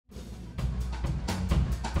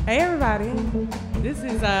Hey everybody, this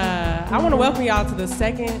is I want to welcome y'all to the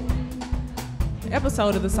second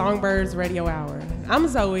episode of the Songbirds Radio Hour. I'm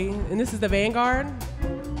Zoe, and this is the Vanguard,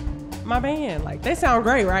 my band. Like, they sound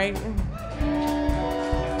great, right?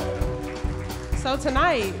 So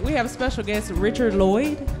tonight, we have special guest Richard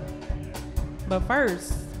Lloyd. But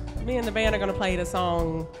first, me and the band are gonna play the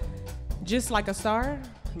song Just Like a Star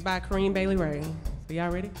by Kareem Bailey Ray. So y'all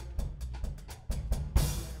ready?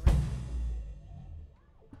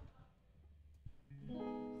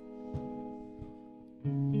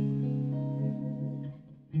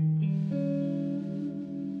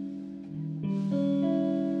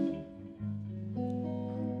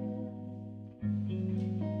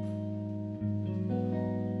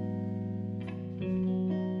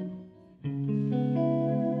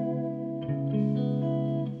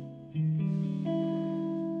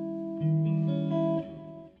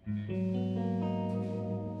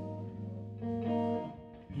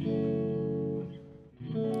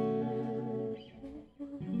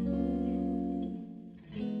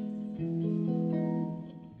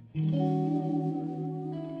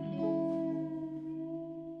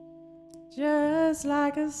 Just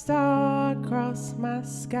like a star across my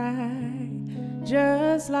sky,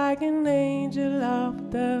 just like an angel off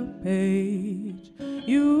the page,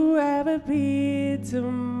 you have appeared to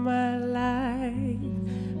my life.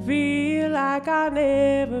 Feel like I'll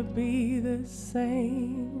never be the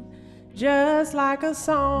same. Just like a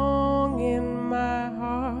song in my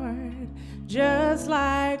heart, just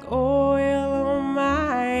like oil on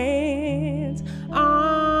my hands.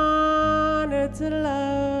 Honored to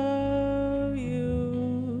love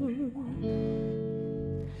you.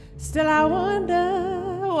 Still I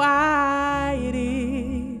wonder why it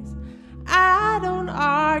is I don't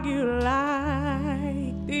argue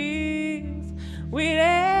like this with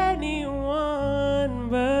anyone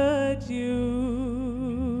but you.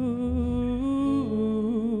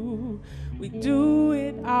 We do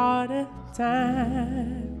it all the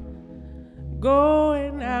time,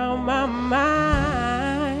 going out my mind.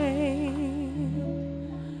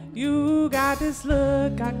 You got this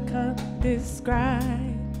look I can't describe.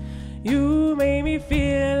 You made me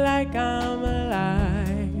feel like I'm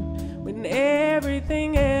alive when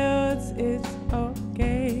everything else is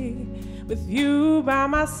okay. With you by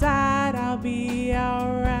my side, I'll be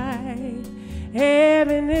alright.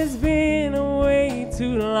 Heaven has been away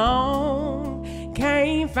too long.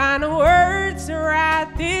 Can't find the words to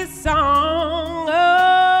write this song.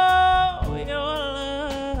 Oh, your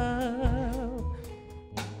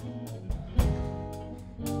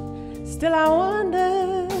love. Still I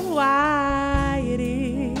wonder why it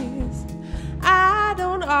is I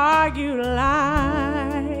don't argue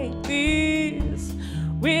like this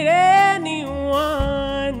with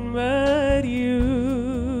anyone but you.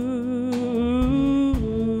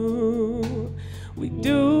 We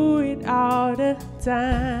do it all the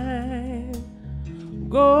time,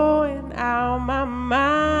 going out my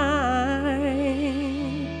mind.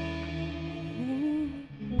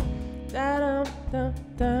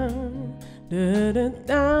 Da-dum-dum-dum,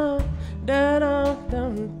 da-da-dum,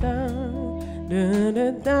 da-dum-dum-dum,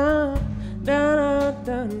 da-da-dum,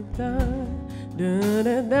 da-dum-dum-dum,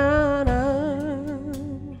 da-da-dum.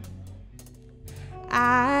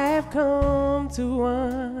 I've come to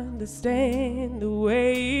understand the ways.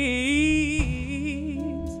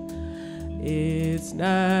 It's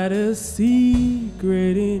not a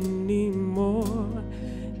secret anymore,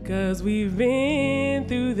 'cause we've been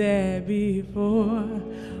through that before.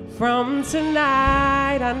 From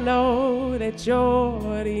tonight, I know that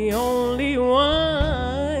you're the only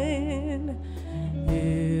one.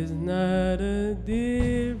 There's not a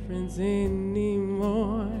difference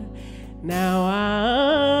anymore. Now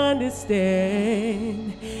I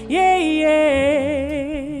understand. Yeah,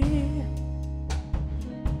 yeah.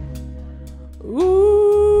 Ooh.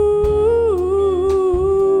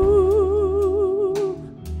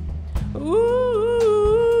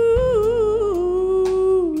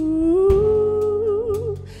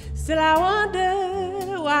 Still I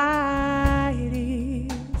wonder why it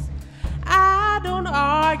is I don't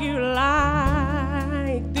argue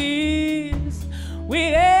like this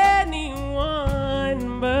with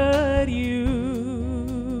anyone but you.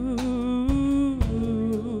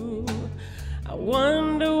 I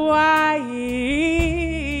wonder why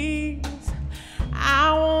it is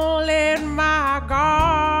I won't let my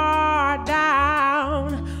guard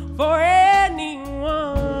down for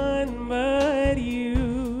anyone but you.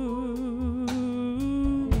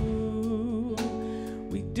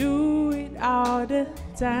 All the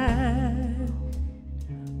time,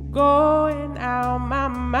 going out my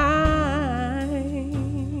mind.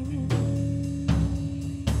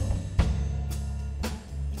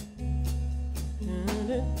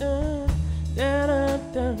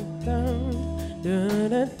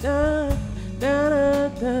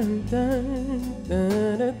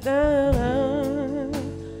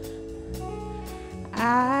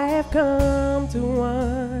 I have come to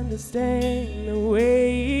understand the ways.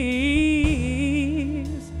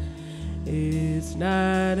 It's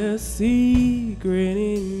not a secret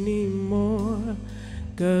anymore,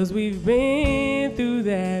 'cause we've been through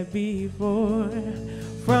that before.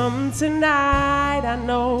 From tonight I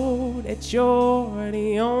know that you're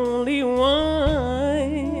the only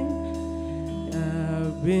one.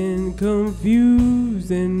 I've been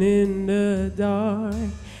confused and in the dark.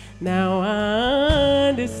 Now I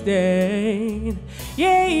understand.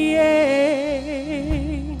 Yeah, yeah.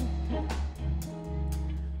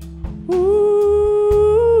 Ooh.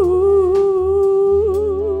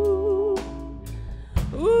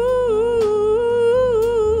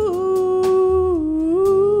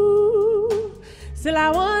 Still I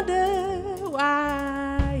wonder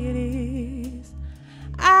why it is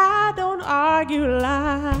I don't argue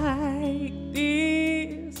like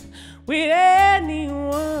this with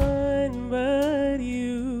anyone but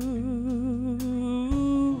you.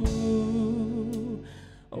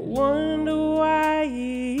 I wonder why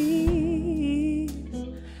it is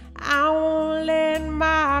I won't let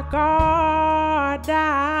my guard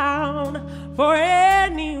down for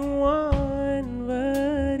anyone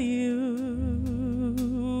but you.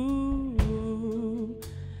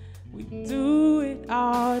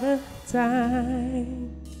 All the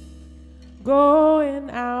time, going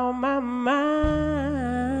out my mind.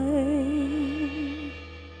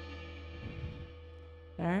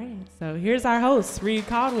 All right, so here's our host, Reed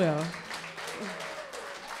Caldwell.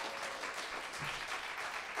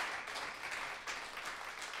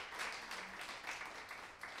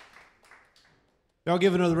 Y'all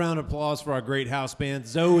give another round of applause for our great house band,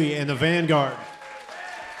 Zowie and the Vanguard.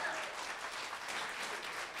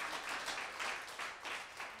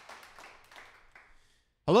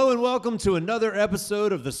 Hello and welcome to another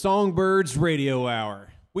episode of the Songbirds Radio Hour.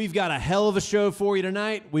 We've got a hell of a show for you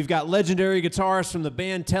tonight. We've got legendary guitarist from the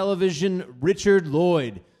band Television, Richard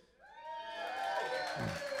Lloyd.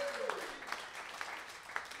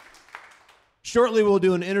 Shortly we'll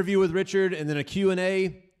do an interview with Richard and then a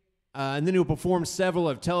Q&A, and then he'll perform several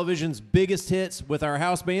of Television's biggest hits with our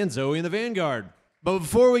house band, Zowie and the Vanguard. But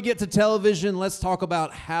before we get to Television, let's talk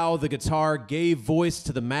about how the guitar gave voice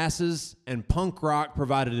to the masses and punk rock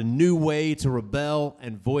provided a new way to rebel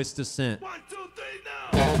and voice dissent. 1, 2, 3,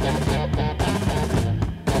 now!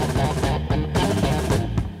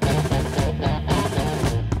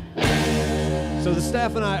 So the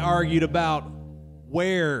staff and I argued about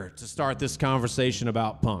where to start this conversation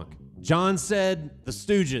about punk. John said the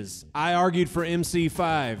Stooges. I argued for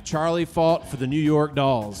MC5. Charlie fought for the New York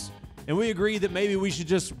Dolls. And we agreed that maybe we should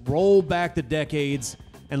just roll back the decades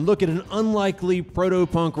and look at an unlikely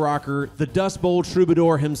proto-punk rocker, the Dust Bowl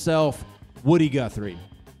troubadour himself, Woody Guthrie.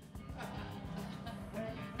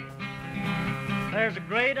 There's a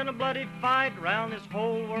great and a bloody fight around this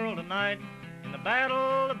whole world tonight. In the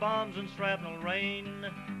battle of bombs and shrapnel rain,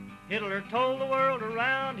 Hitler told the world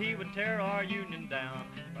around he would tear our union down.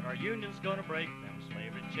 But our union's gonna break them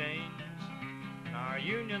slavery chains. And our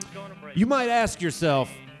union's gonna break. You might ask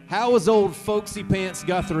yourself, how was old folksy pants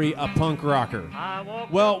Guthrie a punk rocker?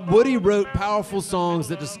 Well, Woody wrote powerful songs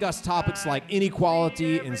that discuss topics like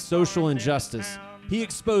inequality and social injustice. He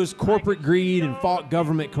exposed corporate greed and fought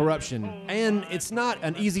government corruption. And it's not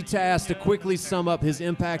an easy task to quickly sum up his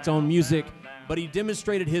impact on music, but he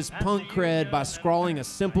demonstrated his punk cred by scrawling a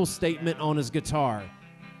simple statement on his guitar.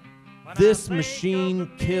 This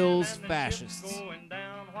machine kills fascists.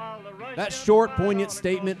 That short, poignant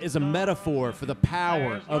statement is a metaphor for the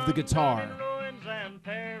power of the guitar.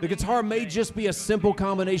 The guitar may just be a simple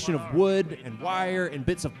combination of wood and wire and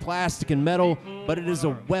bits of plastic and metal, but it is a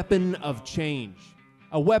weapon of change.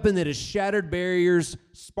 A weapon that has shattered barriers,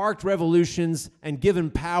 sparked revolutions, and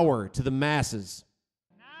given power to the masses.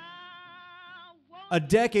 A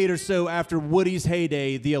decade or so after Woody's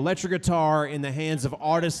heyday, the electric guitar in the hands of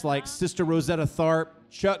artists like Sister Rosetta Tharpe,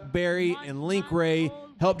 Chuck Berry, and Link Wray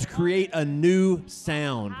helped create a new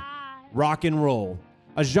sound, rock and roll,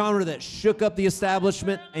 a genre that shook up the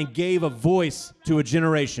establishment and gave a voice to a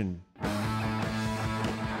generation.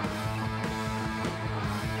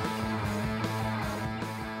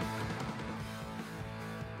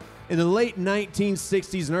 In the late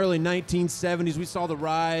 1960s and early 1970s, we saw the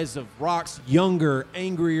rise of rock's younger,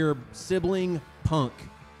 angrier sibling, punk.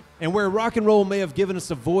 And where rock and roll may have given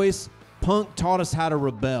us a voice, punk taught us how to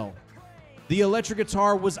rebel. The electric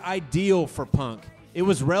guitar was ideal for punk. It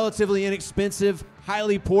was relatively inexpensive,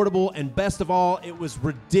 highly portable, and best of all, it was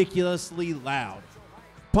ridiculously loud.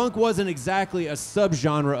 Punk wasn't exactly a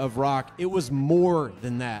subgenre of rock, it was more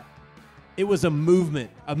than that. It was a movement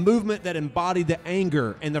that embodied the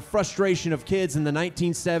anger and the frustration of kids in the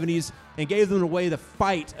 1970s and gave them a way to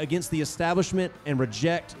fight against the establishment and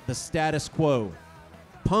reject the status quo.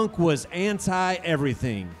 Punk was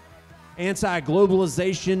anti-everything.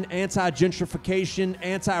 Anti-globalization, anti-gentrification,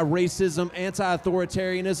 anti-racism,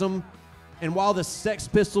 anti-authoritarianism. And while the Sex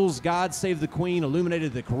Pistols' God Save the Queen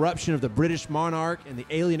illuminated the corruption of the British monarch and the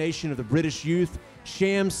alienation of the British youth,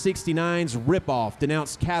 Sham 69's ripoff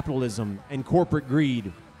denounced capitalism and corporate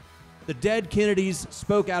greed. The Dead Kennedys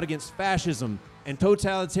spoke out against fascism and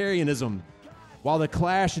totalitarianism, while The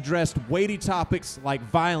Clash addressed weighty topics like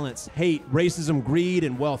violence, hate, racism, greed,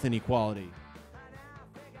 and wealth inequality.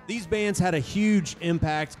 These bands had a huge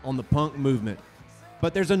impact on the punk movement,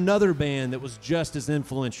 but there's another band that was just as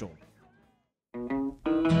influential.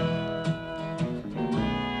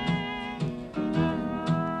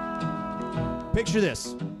 Picture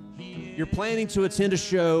this. You're planning to attend a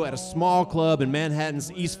show at a small club in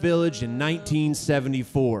Manhattan's East Village in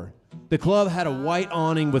 1974. The club had a white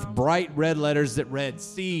awning with bright red letters that read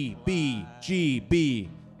CBGB,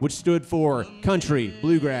 which stood for Country,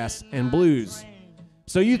 Bluegrass, and Blues.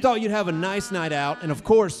 So you thought you'd have a nice night out, and of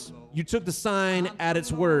course, you took the sign at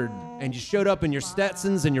its word, and you showed up in your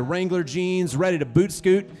Stetsons and your Wrangler jeans, ready to boot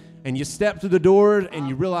scoot, and you stepped through the door, and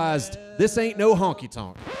you realized, this ain't no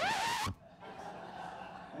honky-tonk.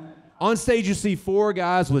 On stage, you see four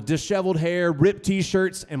guys with disheveled hair, ripped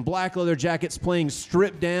t-shirts, and black leather jackets playing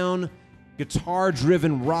stripped-down,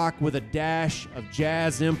 guitar-driven rock with a dash of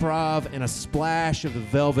jazz improv and a splash of the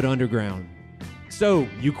Velvet Underground. So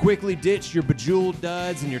you quickly ditch your bejeweled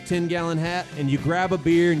duds and your 10-gallon hat, and you grab a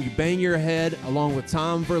beer and you bang your head along with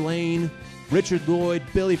Tom Verlaine, Richard Lloyd,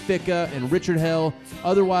 Billy Ficca, and Richard Hell,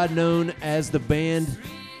 otherwise known as the band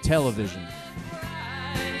Television.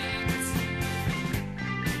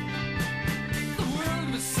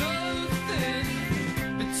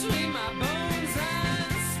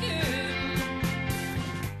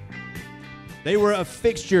 They were a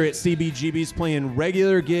fixture at CBGBs, playing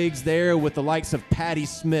regular gigs there with the likes of Patti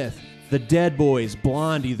Smith, the Dead Boys,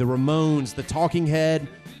 Blondie, the Ramones, the Talking Head,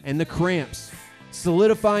 and the Cramps,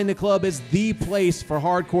 solidifying the club as the place for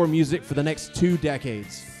hardcore music for the next 2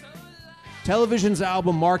 decades. Television's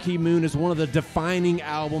album Marquee Moon is one of the defining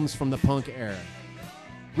albums from the punk era.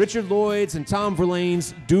 Richard Lloyd's and Tom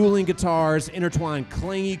Verlaine's dueling guitars intertwine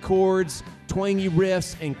clangy chords, twangy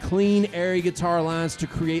riffs, and clean, airy guitar lines to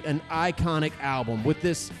create an iconic album with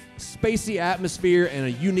this spacey atmosphere and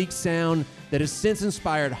a unique sound that has since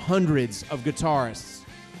inspired hundreds of guitarists.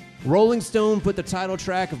 Rolling Stone put the title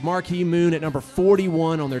track of Marquee Moon at number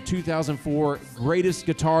 41 on their 2004 Greatest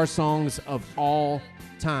Guitar Songs of All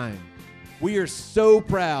Time. We are so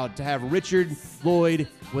proud to have Richard Lloyd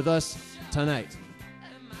with us tonight.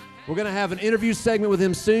 We're going to have an interview segment with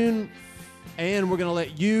him soon, and we're going to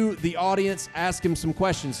let you, the audience, ask him some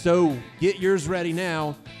questions. So get yours ready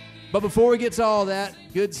now. But before we get to all that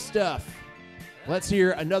good stuff, let's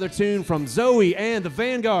hear another tune from Zowie and the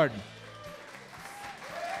Vanguard.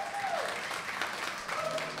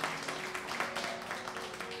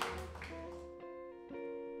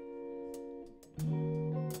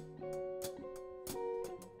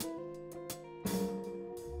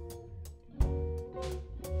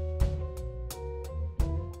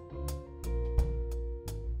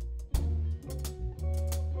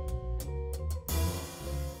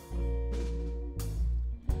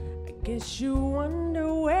 Guess you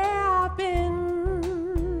wonder where I've been.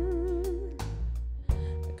 I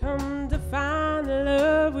come to find the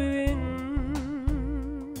love within.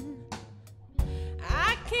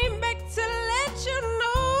 I came back to let you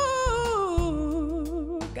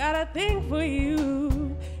know. Got a thing for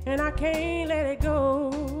you, and I can't let it go.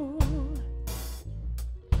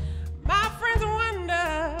 My friends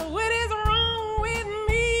wonder what is wrong with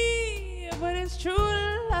me, but it's true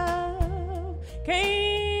love.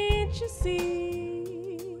 Can't you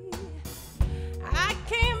see? I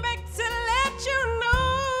came back to let you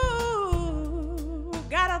know.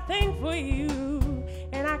 Got a thing for you,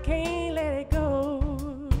 and I can't let it go.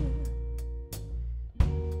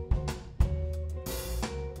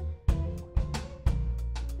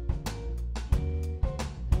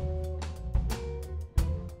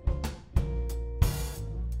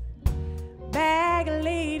 Bag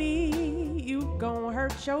lady, you gon'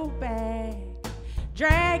 hurt your back,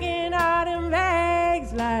 dragging all them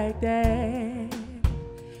bags like that.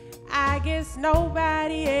 I guess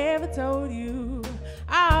nobody ever told you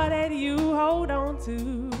all that you hold on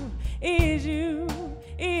to is you,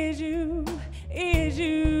 is you, is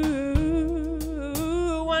you.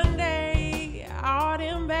 One day all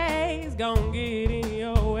them bags gon' get in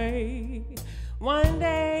your way. One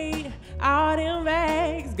day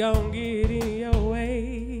gon' get in your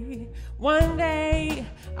way. One day,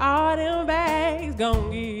 all them bags gon'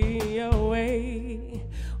 get in your way.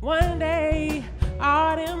 One day,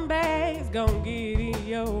 all them bags gon' get in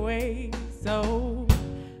your way. So,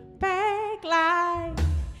 bag life,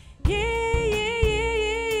 yeah,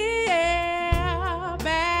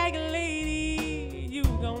 bag lady, you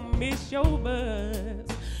gon' miss your bus.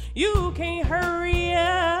 You can't hurry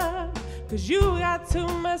up, 'cause you got too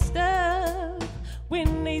much stuff.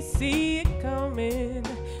 When they see it coming,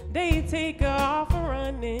 they take off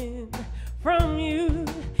running from you.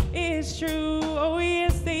 It's true, oh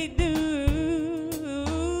yes they do.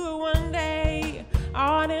 One day,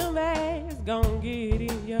 all them bags gon' get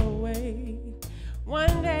in your way.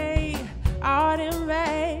 One day, all them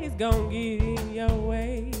bags gon' get in your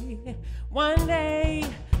way. One day,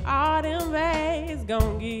 all them bags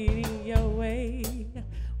gon' get in your way.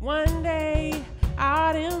 One day,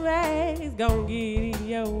 all them bags gon' get in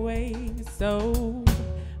your way. So,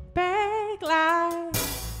 bag life,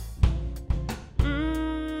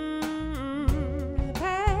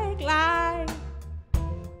 bag life.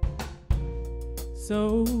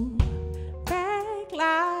 So, bag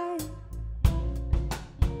life,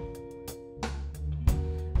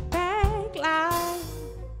 bag life.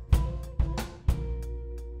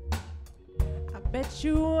 I bet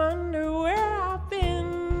you wonder where I've been.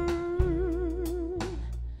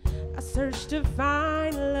 Search to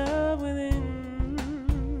find love within.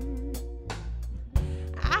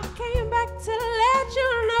 I came back to let you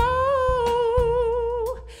know.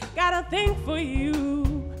 Got a thing for you,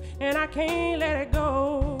 and I can't let it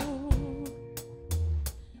go.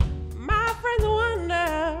 My friends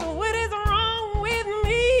wonder what is wrong with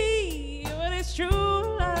me, but it's true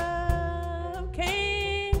love,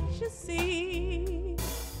 can't you see?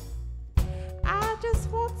 I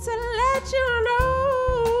just want to let you know.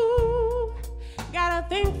 Got a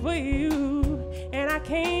thing for you, and I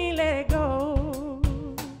can't let it go.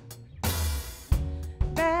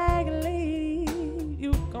 Bag lady,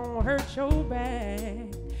 you gon' hurt your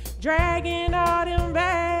back, dragging all them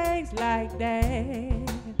bags like that.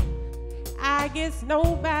 I guess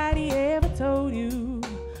nobody ever told you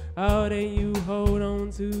all that you hold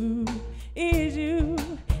on to is you,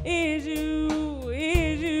 is you,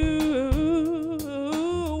 is you.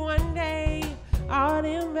 One day, all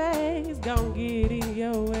them bags gon' get in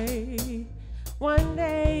your way. One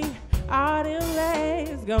day, all them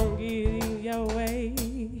bags gon' get in your way.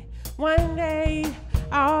 One day,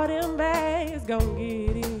 all them bags gon'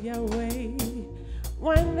 get in your way.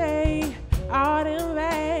 One day, all them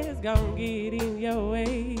bags gon' get in your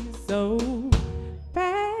way. So,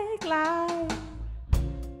 bag life,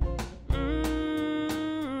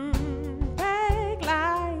 bag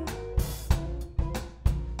life.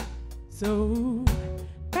 So,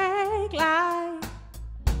 bag life,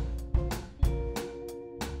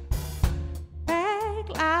 bag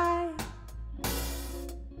life.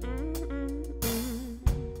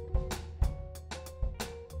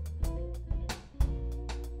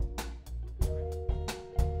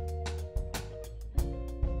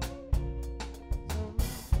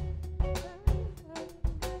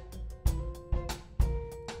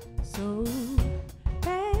 So,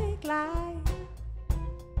 bag life.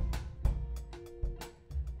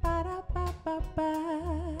 Ba-da-ba-ba-ba,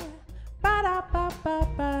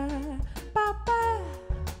 ba-da-ba-ba-ba, ba-ba,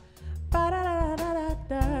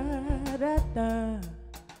 ba-da-da-da-da-da-da,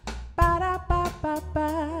 ba-da-ba-ba-ba,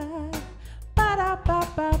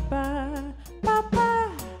 ba-da-ba-ba-ba, ba-ba,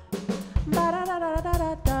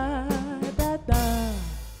 ba-da-da-da-da-da-da.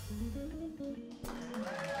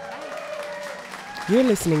 You're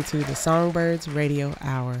listening to the Songbirds Radio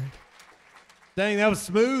Hour. Dang, that was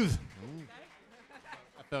smooth.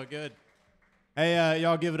 That felt good. Hey,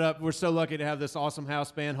 y'all give it up. We're so lucky to have this awesome house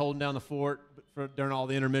band holding down the fort during all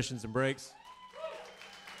the intermissions and breaks.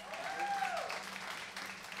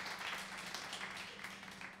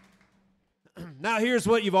 Now here's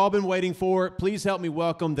what you've all been waiting for. Please help me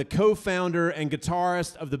welcome the co-founder and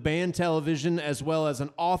guitarist of the band Television, as well as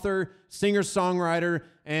an author, singer-songwriter,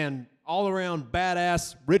 and all-around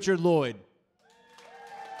badass, Richard Lloyd.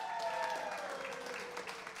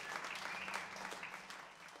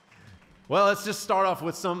 Well, let's just start off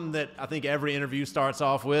with something that I think every interview starts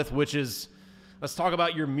off with, which is, let's talk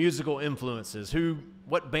about your musical influences.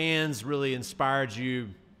 What bands really inspired you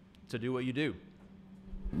to do what you do?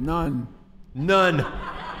 None. None.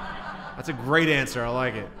 That's a great answer. I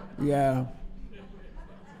like it. Yeah.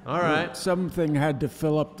 All right. Something had to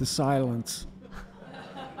fill up the silence.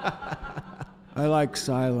 I like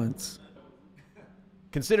silence.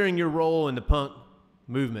 Considering your role in the punk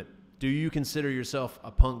movement, do you consider yourself a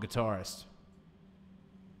punk guitarist?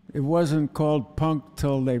 It wasn't called punk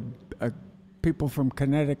till people from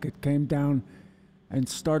Connecticut came down and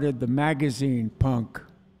started the magazine Punk.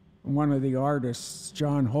 One of the artists,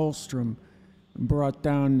 John Holstrom, brought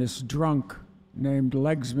down this drunk named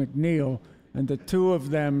Legs McNeil, and the two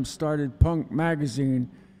of them started Punk magazine,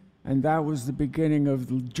 and that was the beginning of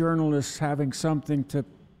the journalists having something to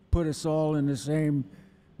put us all in the same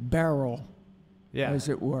barrel, as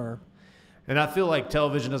it were. And I feel like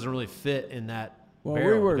television doesn't really fit in that Well,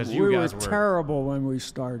 barrel, we were terrible when we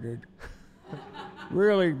started.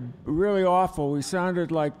 Really, really awful. We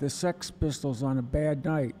sounded like the Sex Pistols on a bad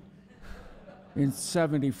night in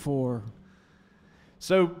 '74.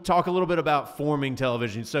 So talk a little bit about forming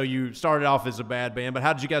television. So you started off as a bad band, but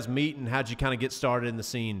how did you guys meet and how did you kind of get started in the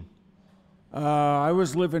scene? I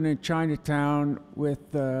was living in Chinatown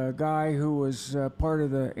with a guy who was part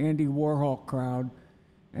of the Andy Warhol crowd,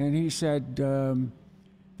 and he said,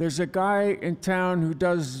 there's a guy in town who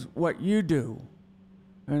does what you do.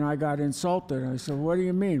 And I got insulted. I said, what do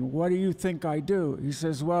you mean? What do you think I do? He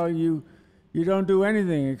says, well, you don't do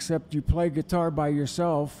anything except you play guitar by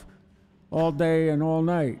yourself all day and all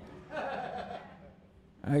night.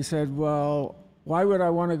 I said, well, why would I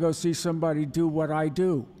want to go see somebody do what I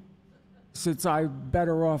do, since I'm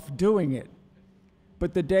better off doing it?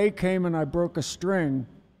 But the day came and I broke a string,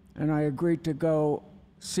 and I agreed to go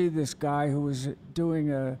see this guy who was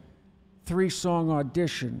doing a 3-song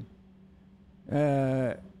audition.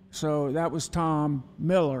 So that was Tom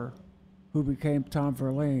Miller, who became Tom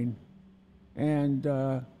Verlaine.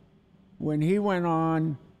 And when he went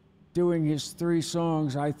on doing his 3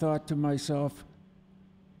 songs, I thought to myself,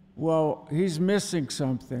 well, he's missing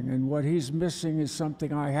something, and what he's missing is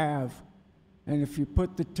something I have. And if you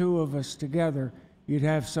put the two of us together, you'd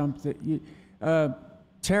have something.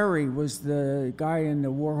 Terry was the guy in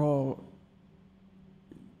the Warhol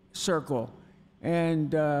circle,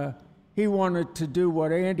 and he wanted to do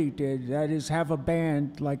what Andy did, that is have a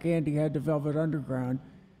band like Andy had the Velvet Underground,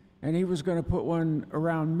 and he was going to put one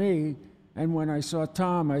around me. And when I saw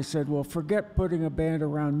Tom, I said, well, forget putting a band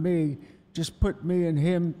around me, just put me and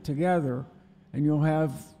him together, and you'll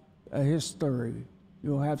have a history.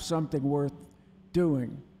 You'll have something worth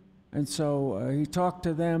doing. And so he talked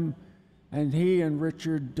to them, and he and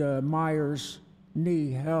Richard Myers,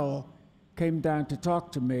 Hell, came down to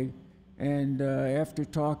talk to me. And after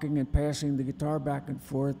talking and passing the guitar back and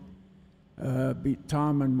forth,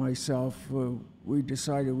 Tom and myself, we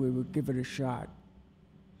decided we would give it a shot.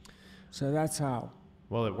 So that's how.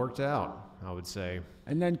 Well, it worked out, I would say.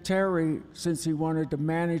 And then Terry, since he wanted to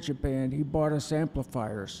manage a band, he bought us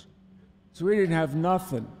amplifiers. So we didn't have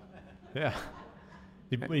nothing. Yeah.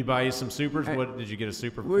 Did he buy you some supers? What did you get a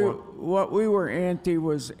super for? What we were anti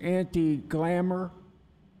was anti-glamour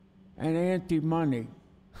and anti-money.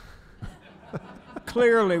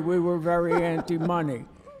 Clearly, we were very anti-money.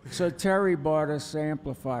 So Terry bought us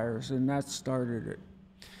amplifiers, and that started it.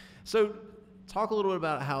 So talk a little bit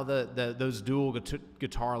about how those dual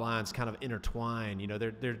guitar lines kind of intertwine. You know,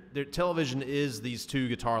 their television is these 2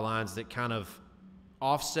 guitar lines that kind of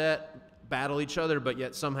offset, battle each other, but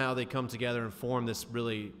yet somehow they come together and form this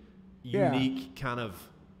really unique kind of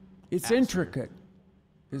It's atmosphere. intricate,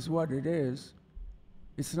 is what it is.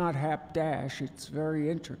 It's not hapdash, it's very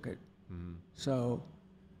intricate. Mm-hmm. So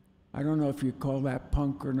I don't know if you call that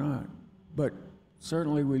punk or not, but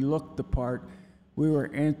certainly we looked the part. We were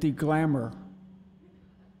anti-glamour.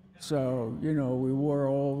 So, you know, we wore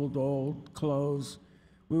old clothes.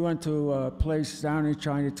 We went to a place down in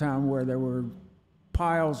Chinatown where there were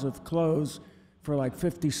piles of clothes for like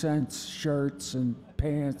 50 cents, shirts and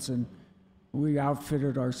pants, and we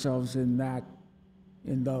outfitted ourselves in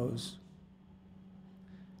those.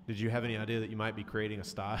 Did you have any idea that you might be creating a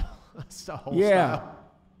style?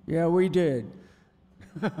 Yeah, we did.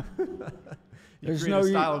 You create a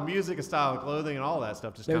style of music, a style of clothing, and all that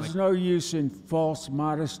stuff. There's no use in false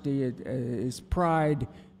modesty. It's pride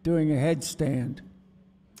doing a headstand.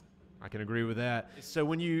 I can agree with that. So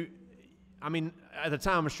when at the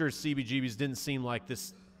time, I'm sure CBGBs didn't seem like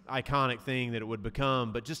this iconic thing that it would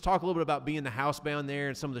become, but just talk a little bit about being the house band there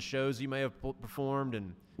and some of the shows you may have performed,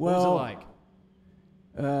 and what was it like?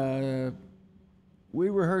 We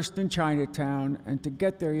rehearsed in Chinatown, and to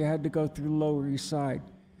get there, you had to go through Lower East Side.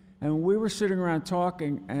 And we were sitting around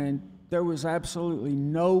talking, and there was absolutely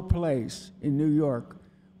no place in New York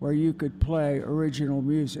where you could play original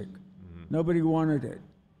music. Mm-hmm. Nobody wanted it.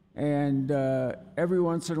 And every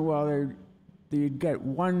once in a while, you'd get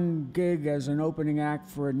one gig as an opening act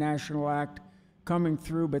for a national act coming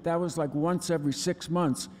through, but that was like once every 6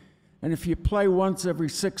 months. And if you play once every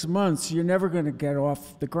 6 months, you're never going to get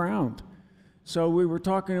off the ground. So we were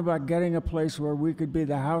talking about getting a place where we could be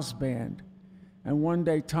the house band. And one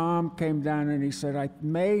day Tom came down and he said, I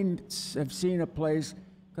may have seen a place,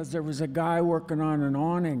 because there was a guy working on an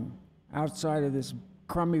awning outside of this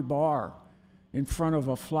crummy bar in front of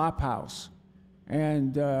a flop house.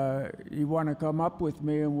 And you want to come up with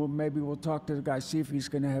me, and maybe we'll talk to the guy, see if he's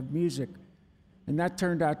going to have music. And that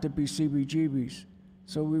turned out to be CBGBs.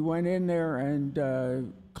 So we went in there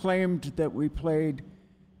and claimed that we played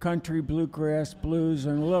country, bluegrass, blues,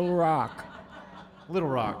 and a little rock. Little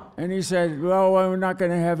Rock. And he said, well, we're not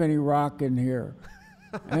going to have any rock in here.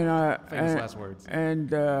 And Famous last words.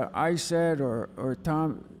 And I said, or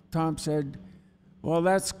Tom said, well,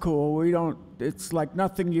 that's cool. It's like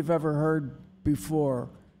nothing you've ever heard before.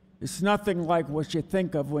 It's nothing like what you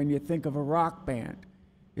think of when you think of a rock band.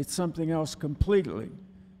 It's something else completely.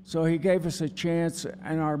 So he gave us a chance,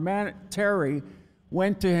 and our man, Terry,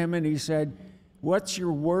 went to him and he said, what's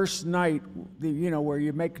your worst night, where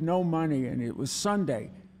you make no money? And it was Sunday.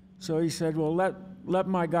 So he said, well, let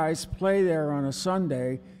my guys play there on a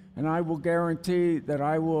Sunday, and I will guarantee that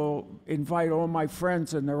I will invite all my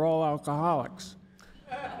friends, and they're all alcoholics.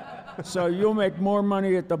 So you'll make more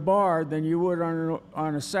money at the bar than you would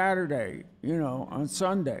on a Saturday, on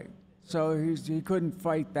Sunday. So he couldn't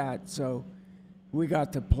fight that, so we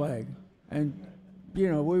got to play. And,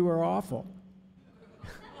 we were awful.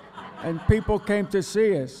 And people came to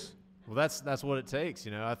see us. Well, that's what it takes,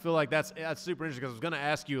 I feel like that's super interesting, because I was going to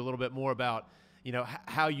ask you a little bit more about,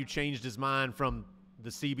 how you changed his mind from the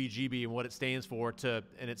CBGB and what it stands for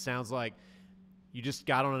and it sounds like you just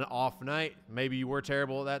got on an off night. Maybe you were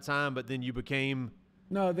terrible at that time, but then you became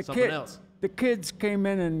something else. The kids came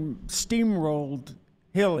in and steamrolled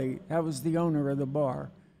Hilly. That was the owner of the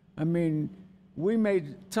bar. I mean,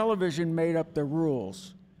 television made up the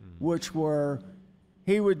rules, which were,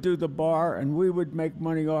 he would do the bar and we would make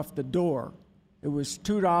money off the door. It was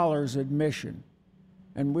 $2 admission.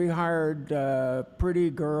 And we hired pretty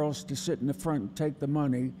girls to sit in the front and take the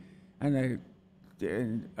money, and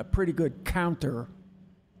a pretty good counter,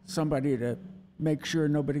 somebody to make sure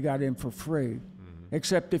nobody got in for free.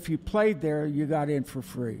 Except if you played there, you got in for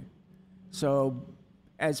free. So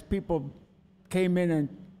as people came in and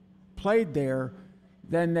played there,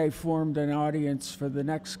 then they formed an audience for the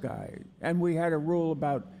next guy. And we had a rule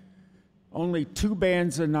about only 2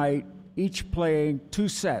 bands a night, each playing 2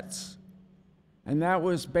 sets. And that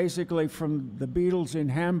was basically from the Beatles in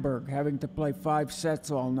Hamburg having to play 5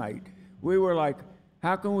 sets all night. We were like,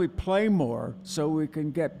 how can we play more so we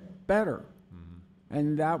can get better?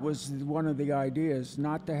 And that was one of the ideas,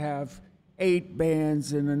 not to have 8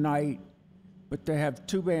 bands in a night, but to have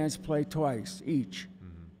 2 bands play twice each.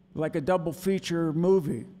 Like a double feature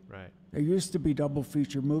movie. Right. There used to be double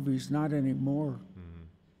feature movies, not anymore.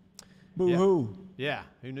 Boo-hoo. Yeah.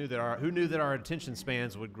 Who knew that our attention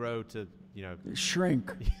spans would grow to,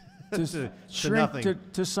 shrink. to shrink nothing.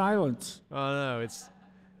 to silence. Oh no, it's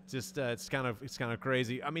just it's kind of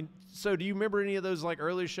crazy. I mean, so do you remember any of those like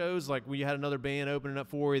early shows, like when you had another band opening up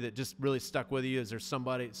for you that just really stuck with you? Is there some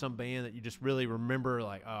band that you just really remember,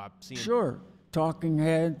 like, oh, I've seen? Sure. Talking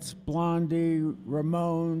Heads, Blondie,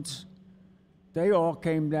 Ramones, they all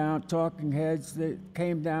came down. Talking Heads, they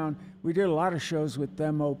came down. We did a lot of shows with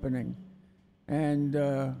them opening. And,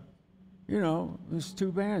 there's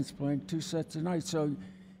 2 bands playing 2 sets a night. So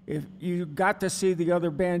if you got to see the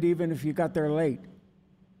other band, even if you got there late.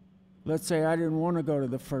 Let's say I didn't want to go to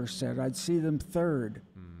the first set. I'd see them third.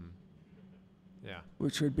 Yeah.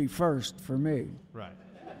 Which would be first for me. Right.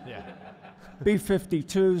 Yeah.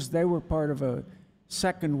 B-52s, they were part of a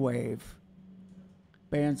second wave,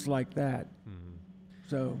 bands like that.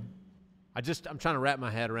 So I'm trying to wrap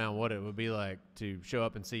my head around what it would be like to show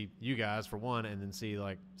up and see you guys for one, and then see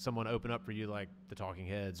like someone open up for you, like the Talking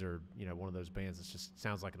Heads or one of those bands. It just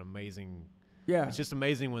sounds like an amazing. Yeah. It's just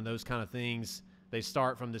amazing when those kind of things, they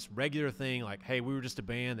start from this regular thing, like, hey, we were just a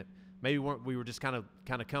band that maybe we were just kind of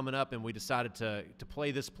coming up, and we decided to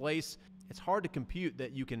play this place. It's hard to compute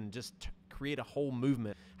that you can just create a whole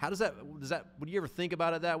movement. How does that? Would you ever think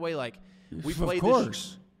about it that way? Like,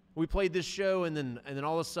 we played this show, and then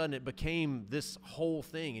all of a sudden it became this whole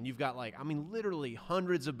thing. And you've got literally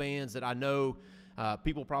hundreds of bands that I know,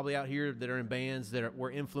 people probably out here that are in bands that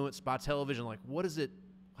were influenced by television. Like, what is it?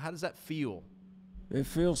 How does that feel? It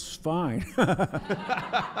feels fine.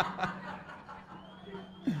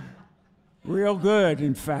 Real good,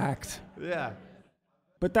 in fact. Yeah.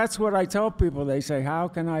 But that's what I tell people. They say, how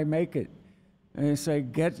can I make it? And I say,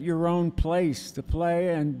 get your own place to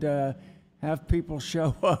play and have people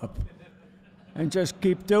show up. And just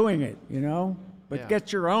keep doing it, But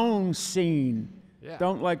get your own scene. Yeah.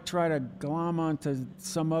 Don't try to glom onto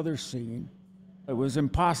some other scene. It was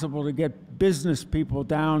impossible to get business people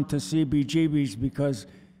down to CBGBs because,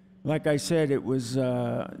 like I said, it was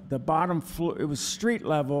the bottom floor, it was street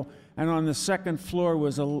level, and on the second floor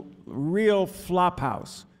was a real flop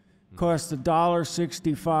house. Cost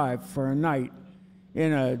 $1.65 for a night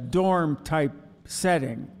in a dorm type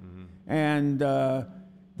setting. And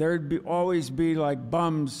there'd always be like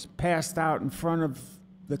bums passed out in front of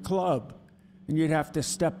the club, and you'd have to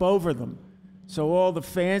step over them. So all the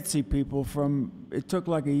fancy people it took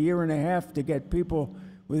like a year and a half to get people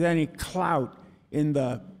with any clout in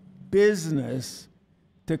the business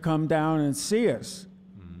to come down and see us.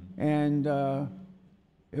 And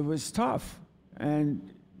it was tough.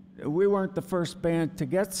 And we weren't the first band to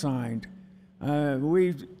get signed.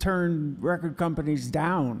 We turned record companies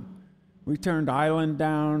down. We turned Island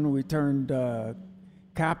down, we turned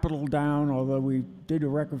Capitol down, although we did a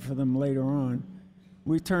record for them later on.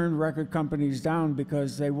 We turned record companies down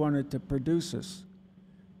because they wanted to produce us.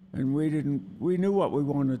 And we knew what we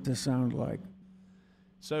wanted to sound like.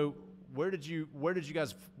 So where did you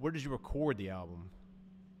record the album?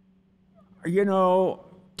 You know,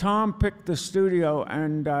 Tom picked the studio,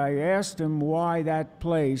 and I asked him why that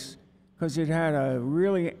place, because it had a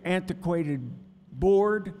really antiquated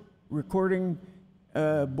recording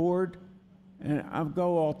board, and I'll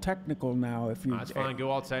go all technical now if you. That's fine.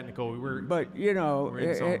 Go all technical. But you know,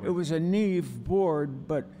 it was a Neve board,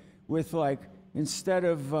 but with like instead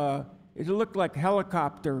of it looked like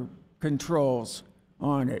helicopter controls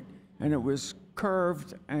on it, and it was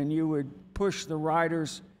curved, and you would push the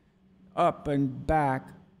riders up and back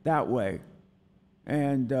that way,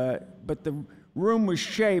 and but the room was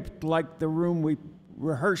shaped like the room we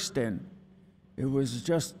rehearsed in. It was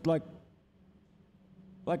just like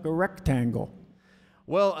a rectangle.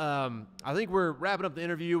 Well, I think we're wrapping up the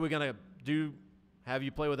interview. We're gonna have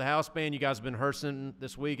you play with the house band. You guys have been rehearsing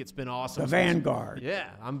this week. It's been awesome. The Vanguard. Yeah,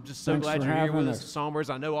 I'm just so Thanks glad for you're here having with us, us. Songbirds.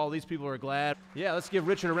 I know all these people are glad. Yeah, let's give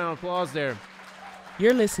Richard a round of applause there.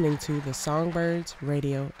 You're listening to the Songbirds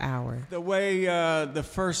Radio Hour. The way the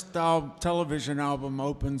first television album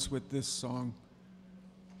opens with this song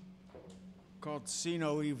called See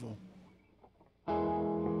No Evil.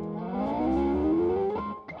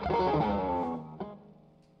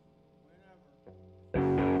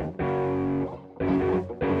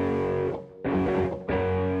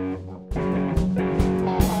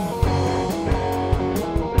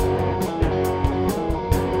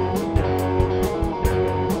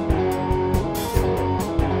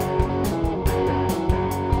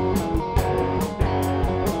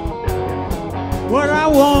 What I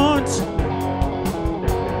want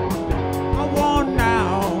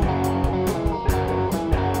now.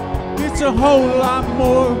 It's a whole lot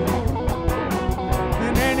more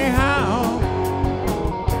than anyhow.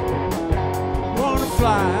 Wanna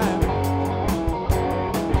fly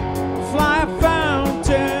a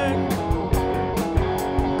fountain.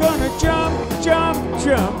 Gonna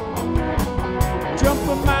jump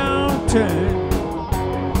a mountain.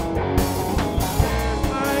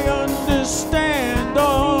 Understand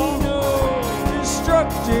all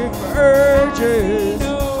destructive urges.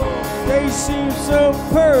 They seem so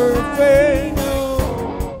perfect.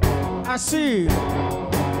 I see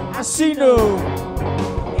no.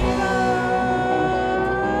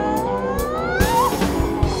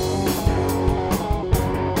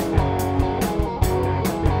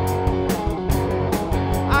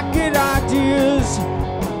 I get ideas.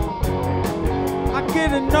 I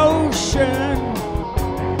get a notion.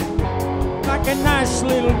 Like a nice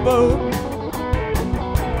little boat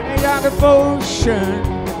made out of ocean.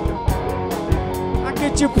 I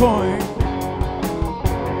get your point.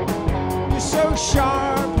 You're so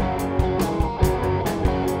sharp,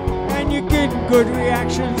 and you're getting good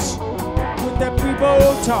reactions with that people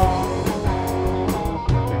talk.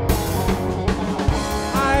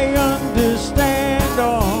 I understand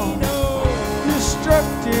all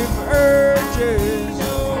destructive urges.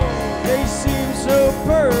 They seem so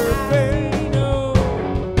perfect.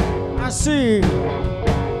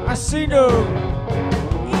 I see no.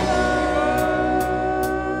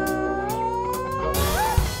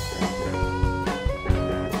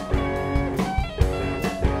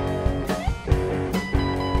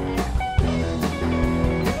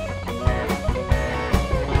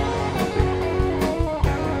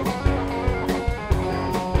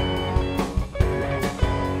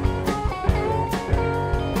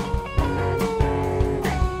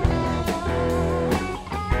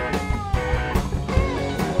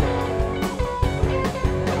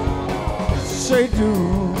 Say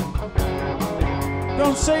doom,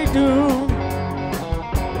 don't say doom.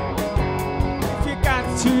 If you got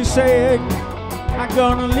to say it, I'm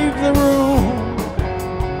gonna leave the room.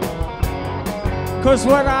 'Cause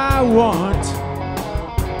what I want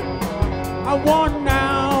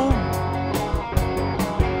now,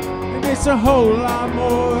 and it's a whole lot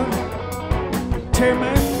more. Tim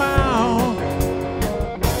and Mao,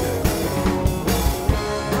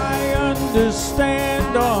 I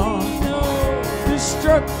understand all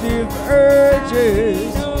destructive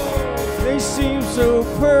urges. They seem so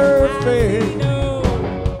perfect.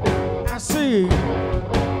 I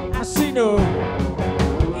see no.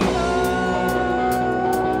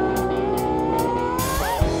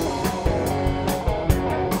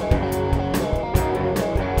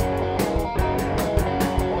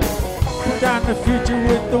 Put down the future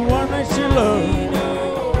with the one that you love.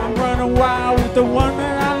 I'm running wild with the one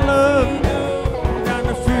that I love. Put down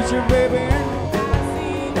the future, baby.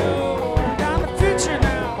 Put down the future now.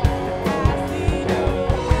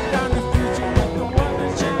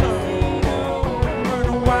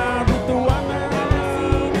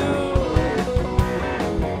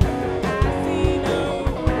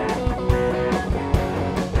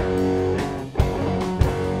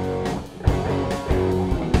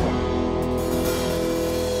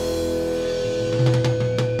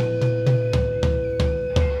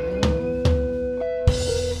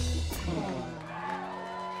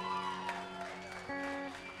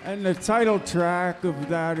 And the title track of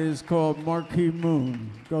that is called Marquee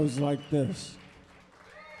Moon. Goes like this.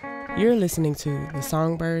 You're listening to the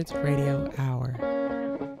Songbirds Radio Hour.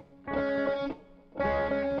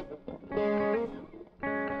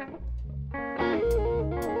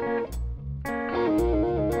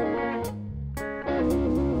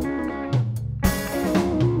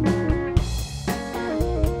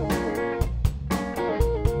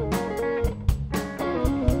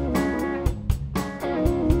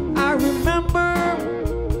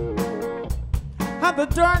 The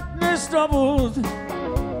darkness doubled.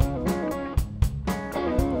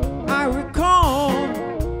 I recall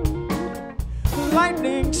the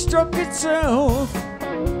lightning struck itself.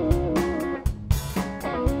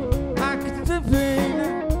 I could have been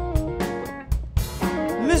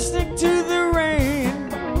listening to the rain.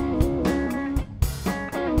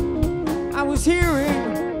 I was hearing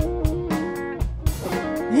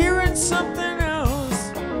something else.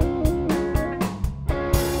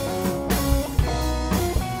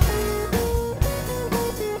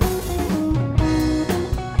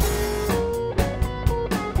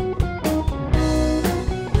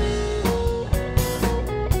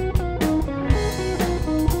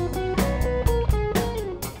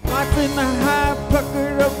 In the high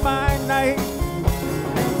pocket of my night,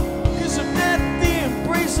 'cause I'm at the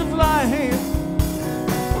embrace of life.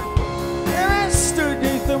 There I stood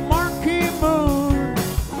beneath the Marquee Moon,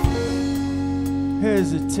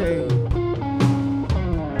 hesitate.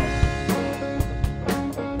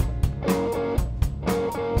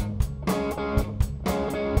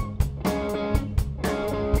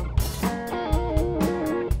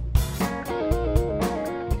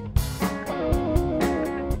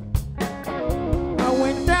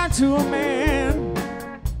 To a man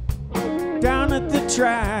down at the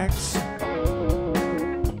tracks,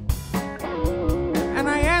 and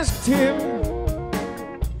I asked him,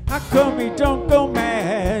 how come he don't go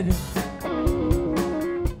mad?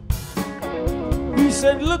 He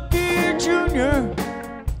said, look here, Junior,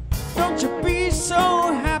 don't you be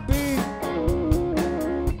so happy,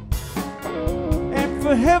 and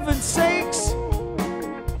for heaven's sakes,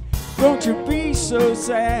 don't you be so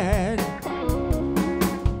sad.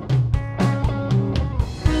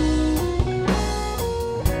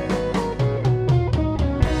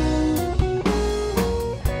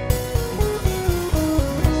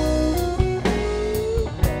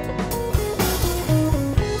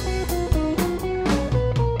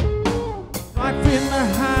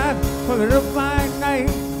 Of my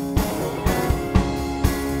night,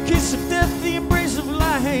 kiss of death, the embrace of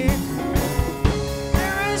life.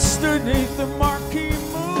 There I stood beneath the Marquee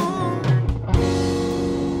Moon.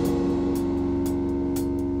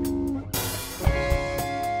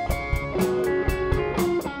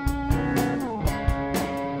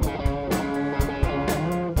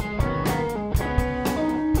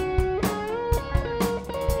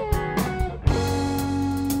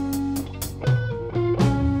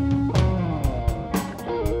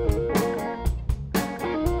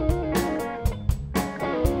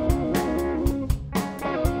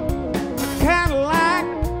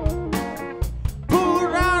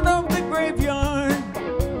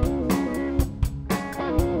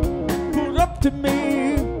 To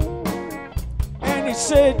me, and he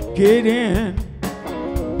said, get in,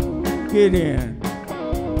 get in.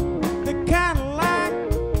 The Cadillac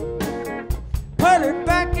put it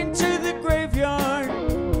back into the graveyard.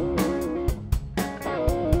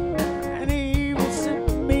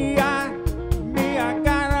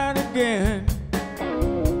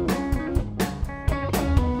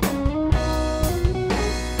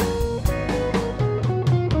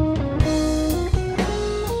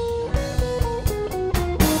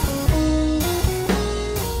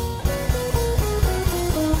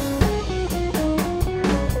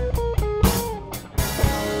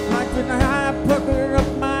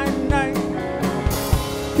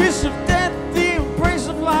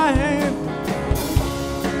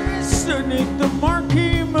 Take the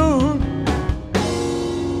Marquee Moon.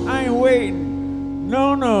 I ain't waiting.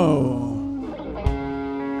 No, no.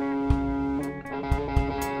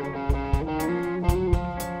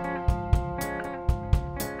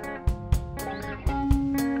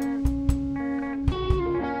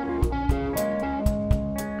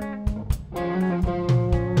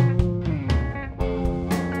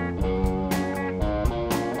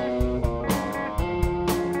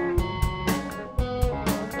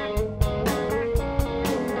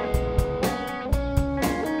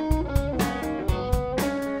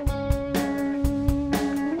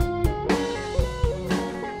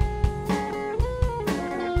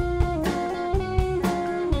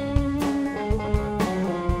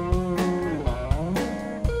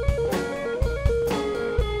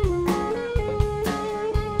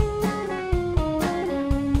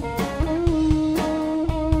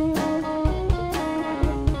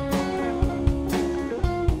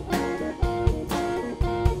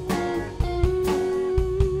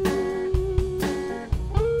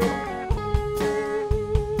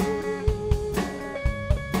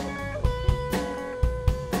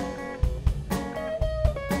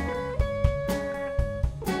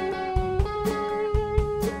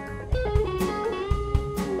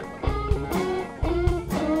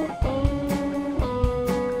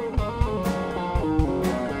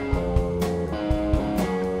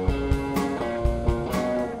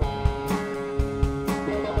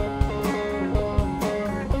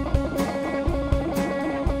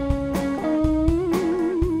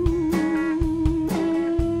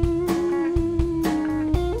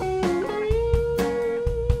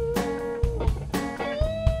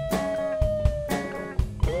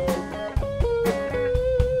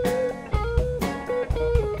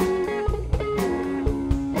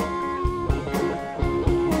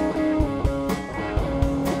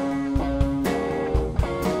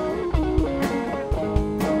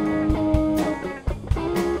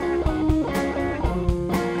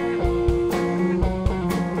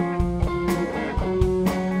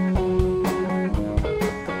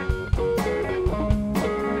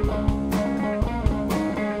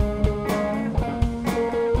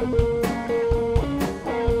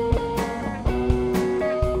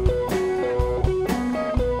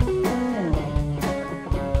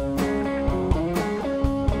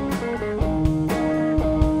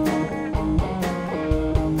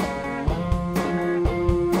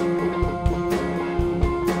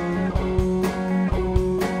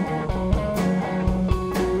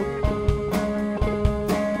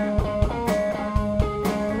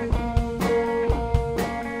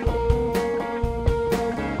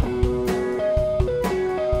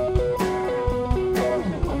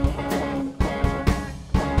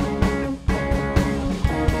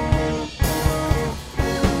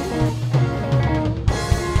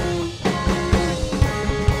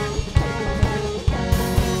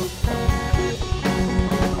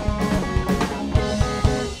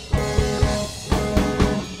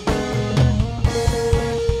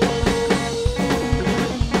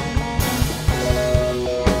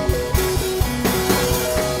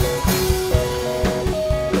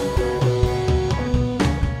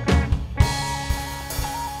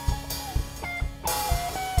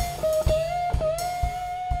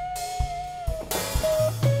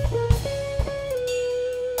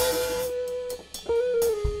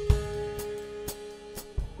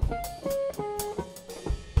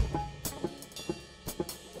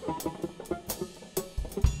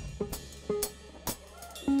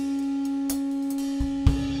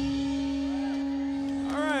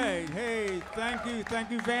 Thank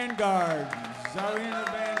you, Vanguard. Zowie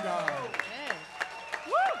the Vanguard.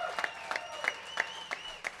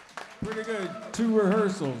 Pretty good. 2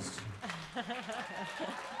 rehearsals.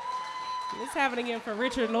 Let's have it again for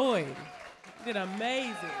Richard Lloyd. Did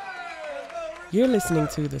amazing. You're listening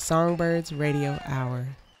to the Songbirds Radio Hour.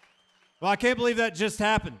 Well, I can't believe that just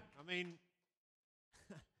happened. I mean,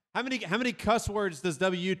 how many cuss words does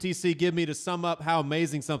WTC give me to sum up how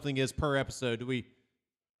amazing something is per episode? Do we?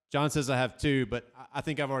 John says I have 2, but I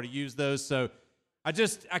think I've already used those. So I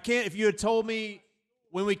can't. If you had told me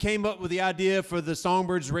when we came up with the idea for the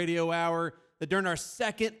Songbirds Radio Hour that during our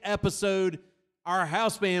 2nd episode, our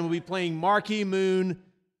house band will be playing Marquee Moon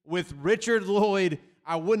with Richard Lloyd,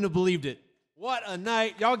 I wouldn't have believed it. What a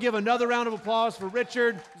night. Y'all give another round of applause for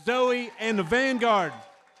Richard, Zowie, and the Vanguard.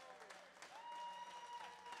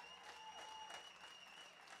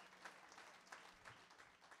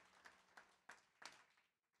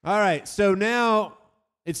 All right, so now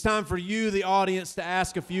it's time for you, the audience, to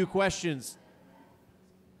ask a few questions.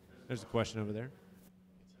 There's a question over there.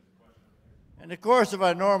 In the course of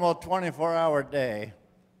a normal 24-hour day,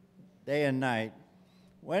 day and night.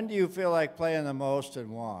 When do you feel like playing the most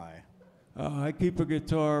and why? I keep a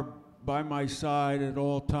guitar by my side at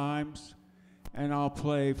all times, and I'll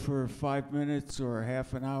play for 5 minutes or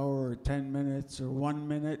half an hour or 10 minutes or 1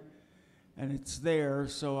 minute, and it's there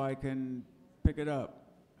so I can pick it up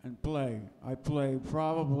and play. I play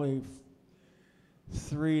probably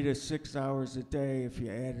 3 to 6 hours a day if you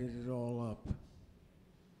added it all up.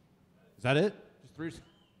 Is that it? Just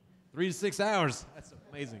 3 to 6 hours. That's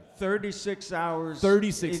amazing. 36 hours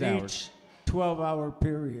 36 in hours. each 12-hour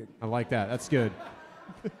period. I like that. That's good.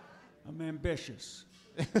 I'm ambitious.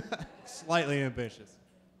 Slightly ambitious.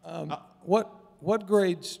 What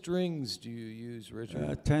grade strings do you use,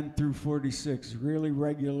 Richard? 10 through 46, really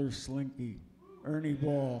regular slinky, Ernie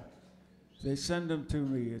Ball. They send them to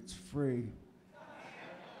me. It's free.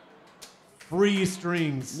 Free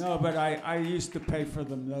strings. No, but I used to pay for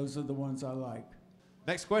them. Those are the ones I like.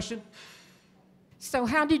 Next question. So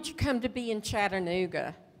how did you come to be in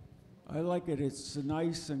Chattanooga? I like it. It's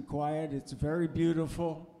nice and quiet. It's very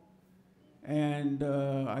beautiful. And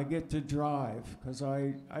I get to drive because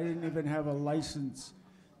I didn't even have a license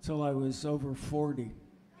till I was over 40.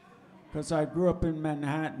 Because I grew up in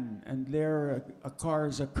Manhattan, and there a car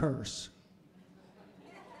is a curse.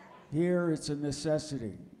 Here it's a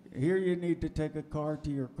necessity. Here you need to take a car to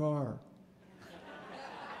your car.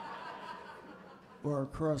 Or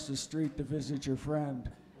across the street to visit your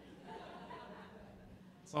friend.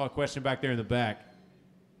 Saw a question back there in the back.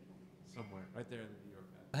 Somewhere. Right there in the New York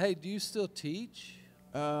back. Hey, do you still teach?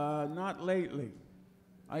 Not lately.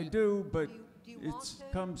 I do, but Do you it want to?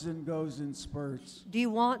 comes and goes in spurts. Do you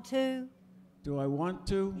want to? Do I want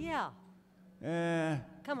to? Yeah. Eh,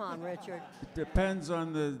 Come on, Richard. it depends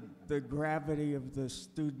on the gravity of the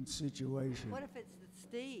student situation. What if it's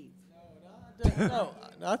Steve? No,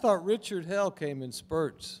 I thought Richard Hell came in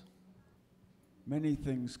spurts. Many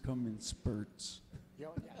things come in spurts.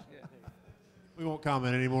 We won't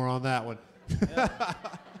comment anymore on that one.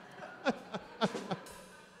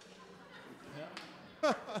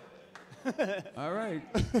 All right.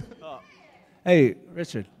 Hey,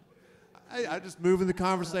 Richard. I just moving the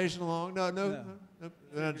conversation along. No.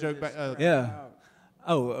 Then I joke back. Yeah.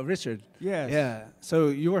 Oh, Richard. Yes. Yeah. So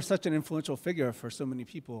you were such an influential figure for so many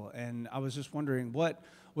people, and I was just wondering,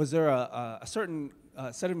 was there a certain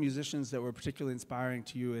set of musicians that were particularly inspiring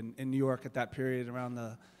to you in New York at that period around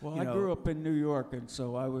the? Well, I grew up in New York, and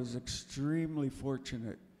so I was extremely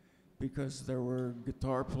fortunate because there were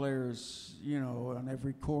guitar players, on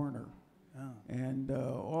every corner. Oh. And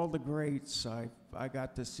all the greats I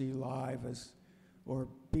got to see live or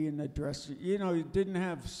be in the dressing. You didn't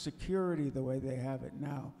have security the way they have it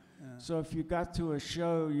now. Yeah. So if you got to a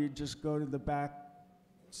show, you'd just go to the back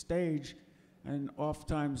stage, and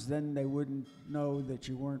oftentimes then they wouldn't know that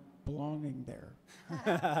you weren't belonging there.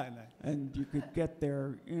 And you could get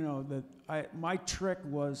there, my trick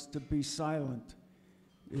was to be silent.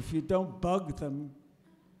 If you don't bug them,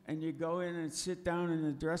 and you go in and sit down in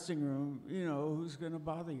the dressing room, who's going to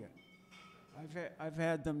bother you? I've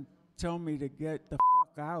had them tell me to get the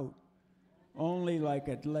fuck out, only like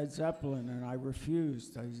at Led Zeppelin, and I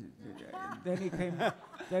refused.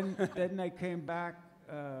 Then they came back.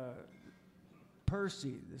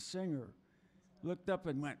 Percy, the singer, looked up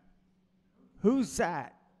and went, "Who's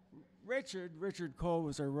that?" Richard Cole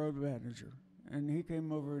was our road manager, and he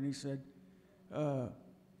came over and he said, "Could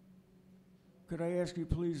I ask you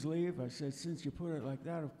please leave?" I said, "Since you put it like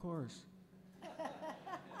that, of course."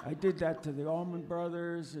 I did that to the Allman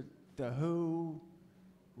Brothers, The Who,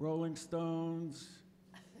 Rolling Stones,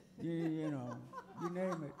 you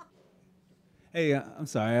name it. Hey, I'm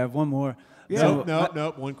sorry, I have one more. Yeah. So,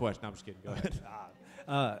 No. One question. I'm just kidding. Go ahead.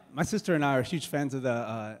 My sister and I are huge fans of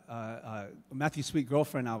the Matthew Sweet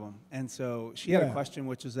Girlfriend album, and so she had a question,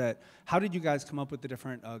 which is that how did you guys come up with the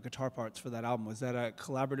different guitar parts for that album? Was that a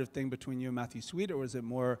collaborative thing between you and Matthew Sweet, or was it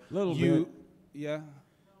more Little you? bit. Yeah.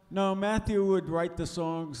 No, Matthew would write the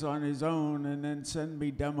songs on his own and then send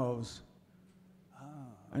me demos.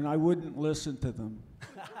 And I wouldn't listen to them.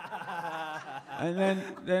 And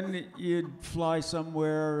then you'd fly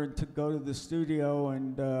somewhere to go to the studio,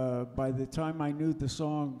 and by the time I knew the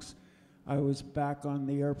songs, I was back on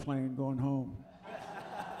the airplane going home.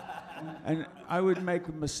 And I would make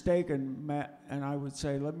a mistake, and I would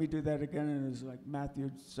say, "Let me do that again," and it was like Matthew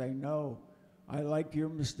would say, "No, I like your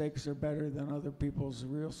mistakes are better than other people's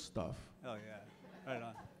real stuff." Oh yeah, right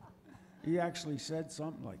on. He actually said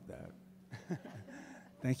something like that.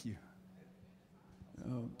 Thank you.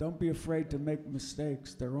 Don't be afraid to make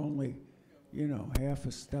mistakes. They're only, half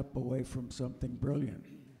a step away from something brilliant.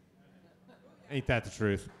 Ain't that the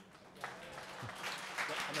truth?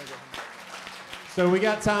 So we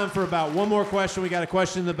got time for about one more question. We got a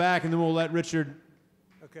question in the back, and then we'll let Richard.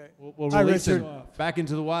 Okay. We'll Hi, release Richard. him back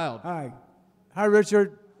into the wild. Hi. Hi,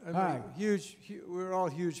 Richard. Hi. We're all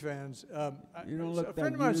huge fans. You don't look a friend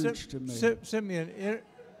that of mine huge to me. sent me an.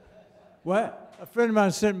 What? A friend of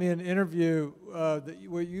mine sent me an interview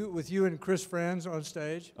with you and Chris Friends on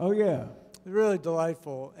stage. Oh, yeah. Really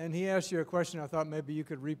delightful. And he asked you a question I thought maybe you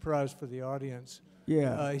could reprise for the audience.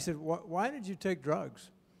 Yeah. He said, why did you take drugs?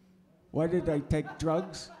 Why did I take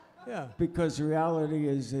drugs? Yeah. Because reality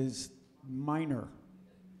is minor,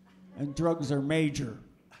 and drugs are major.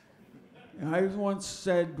 And I once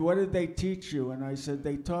said, what did they teach you? And I said,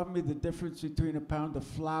 they taught me the difference between a pound of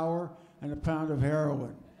flour and a pound of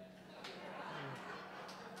heroin.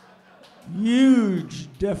 Huge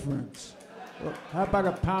difference. Well, how about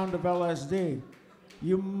a pound of LSD?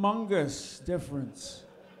 Humongous difference.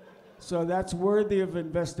 So that's worthy of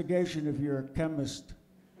investigation if you're a chemist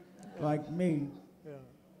like me. Yeah.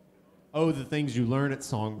 Oh, the things you learn at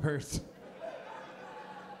Songbirds.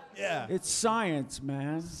 Yeah. It's science,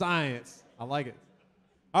 man. Science. I like it.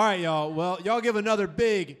 All right, y'all. Well, y'all give another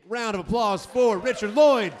big round of applause for Richard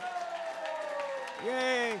Lloyd.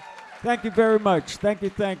 Yay. Thank you very much. Thank you,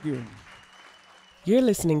 thank you. You're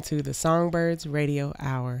listening to the Songbirds Radio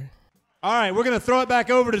Hour. All right, we're going to throw it back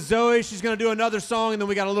over to Zoe. She's going to do another song, and then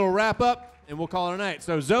we got a little wrap up, and we'll call it a night.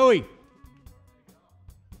 So, Zoe.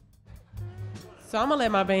 So I'm going to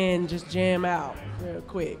let my band just jam out real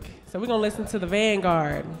quick. So we're going to listen to the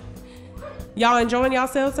Vanguard. Y'all enjoying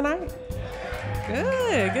yourselves tonight?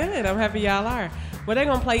 Good, good. I'm happy y'all are. Well, they're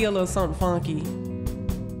going to play you a little something funky.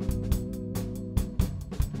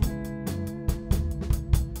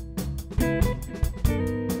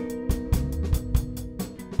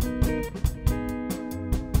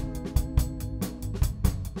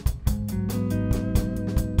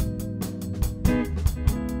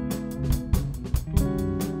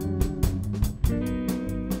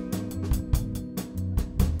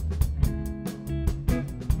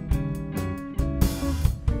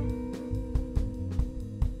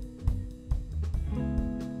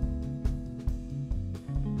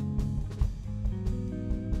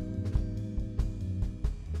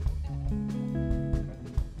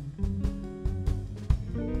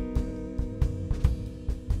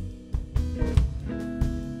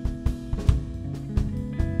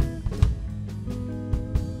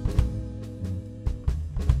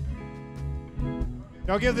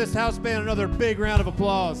 Y'all give this house band another big round of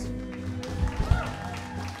applause.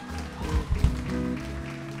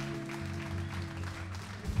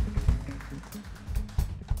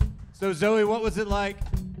 So Zoe, what was it like?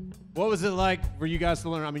 What was it like for you guys to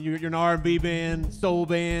learn? I mean, you're an R&B band, soul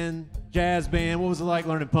band, jazz band. What was it like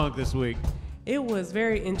learning punk this week? It was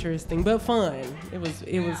very interesting, but fun. It was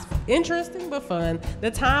interesting, but fun.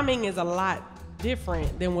 The timing is a lot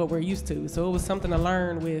different than what we're used to, so it was something to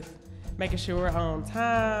learn with making sure we're on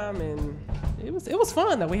time, and it was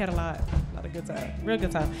fun though. We had a lot of good time, real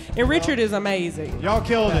good time. And Richard is amazing. Y'all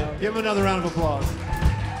killed it. Give him another round of applause.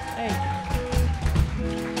 Thank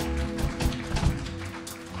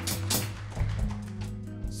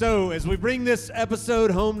you. So, as we bring this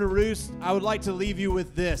episode home to roost, I would like to leave you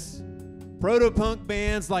with this. Proto-punk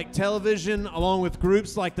bands like Television, along with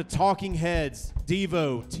groups like the Talking Heads,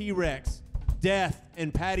 Devo, T-Rex, Death,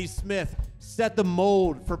 and Patti Smith set the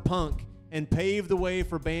mold for punk and paved the way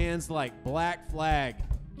for bands like Black Flag,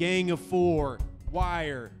 Gang of Four,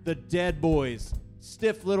 Wire, The Dead Boys,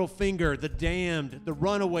 Stiff Little Finger, The Damned, The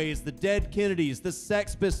Runaways, The Dead Kennedys, The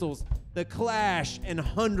Sex Pistols, The Clash, and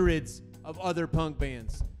hundreds of other punk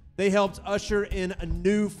bands. They helped usher in a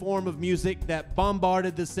new form of music that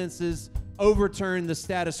bombarded the senses, overturned the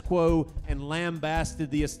status quo, and lambasted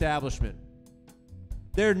the establishment.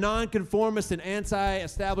 Their nonconformist and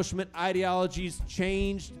anti-establishment ideologies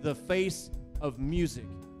changed the face of music.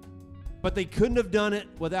 But they couldn't have done it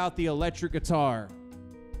without the electric guitar.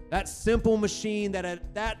 That simple machine that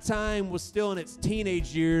at that time was still in its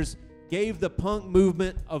teenage years gave the punk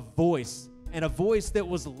movement a voice, and a voice that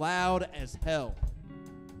was loud as hell.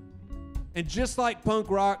 And just like punk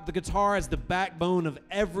rock, the guitar is the backbone of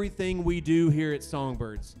everything we do here at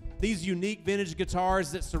Songbirds. These unique vintage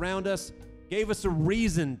guitars that surround us gave us a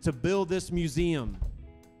reason to build this museum.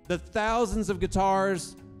 The thousands of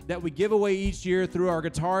guitars that we give away each year through our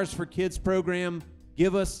Guitars for Kids program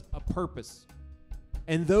give us a purpose.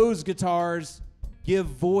 And those guitars give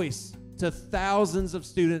voice to thousands of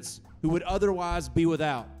students who would otherwise be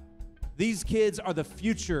without. These kids are the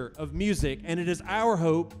future of music, and it is our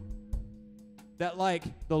hope that, like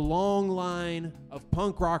the long line of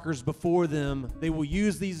punk rockers before them, they will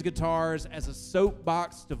use these guitars as a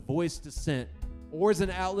soapbox to voice dissent, or as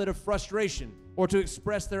an outlet of frustration, or to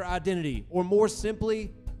express their identity, or more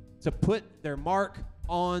simply, to put their mark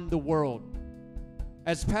on the world.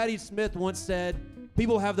 As Patti Smith once said,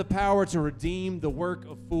 people have the power to redeem the work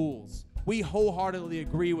of fools. We wholeheartedly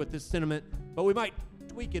agree with this sentiment, but we might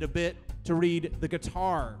tweak it a bit to read, the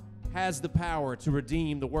guitar has the power to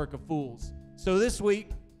redeem the work of fools. So this week,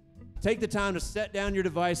 take the time to set down your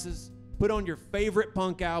devices, put on your favorite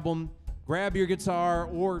punk album, grab your guitar,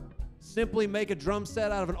 or simply make a drum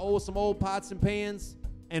set out of some old pots and pans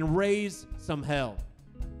and raise some hell.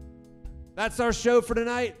 That's our show for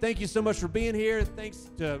tonight. Thank you so much for being here. Thanks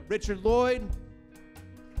to Richard Lloyd,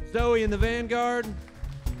 Zowie and the Vanguard.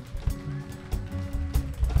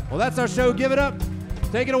 Well, that's our show. Give it up.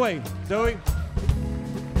 Take it away, Zowie.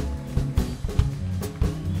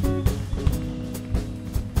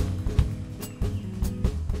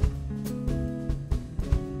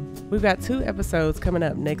 We've got 2 episodes coming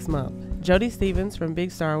up next month. Jody Stevens from Big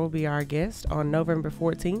Star will be our guest on November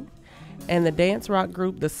 14th, and the dance rock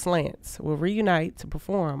group The Slants will reunite to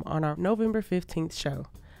perform on our November 15th show.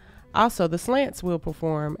 Also, The Slants will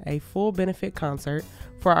perform a full benefit concert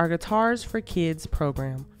for our Guitars for Kids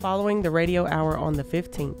program following the radio hour on the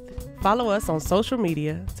 15th. Follow us on social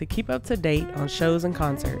media to keep up to date on shows and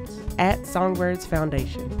concerts at Songbirds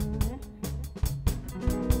Foundation.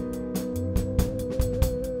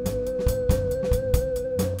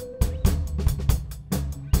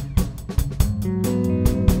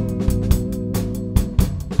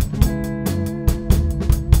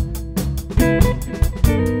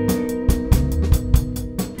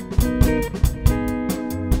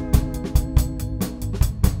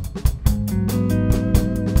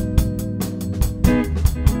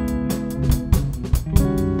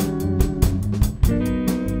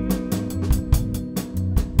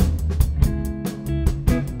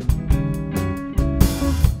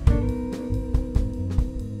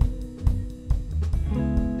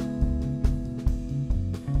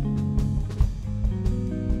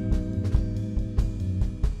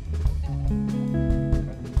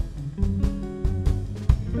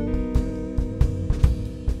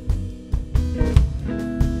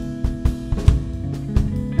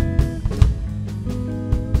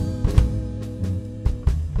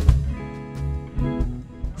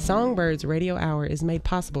 Songbirds Radio Hour is made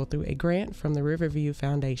possible through a grant from the Riverview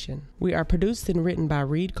Foundation. We are produced and written by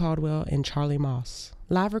Reed Caldwell and Charlie Moss.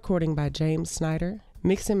 Live recording by James Snyder.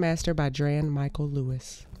 Mix and master by Dran Michael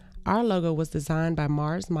Lewis. Our logo was designed by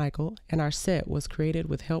Mars Michael, and our set was created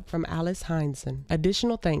with help from Alice Heinzen.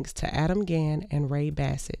 Additional thanks to Adam Gann and Ray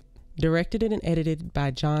Bassett. Directed and edited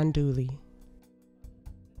by John Dooley.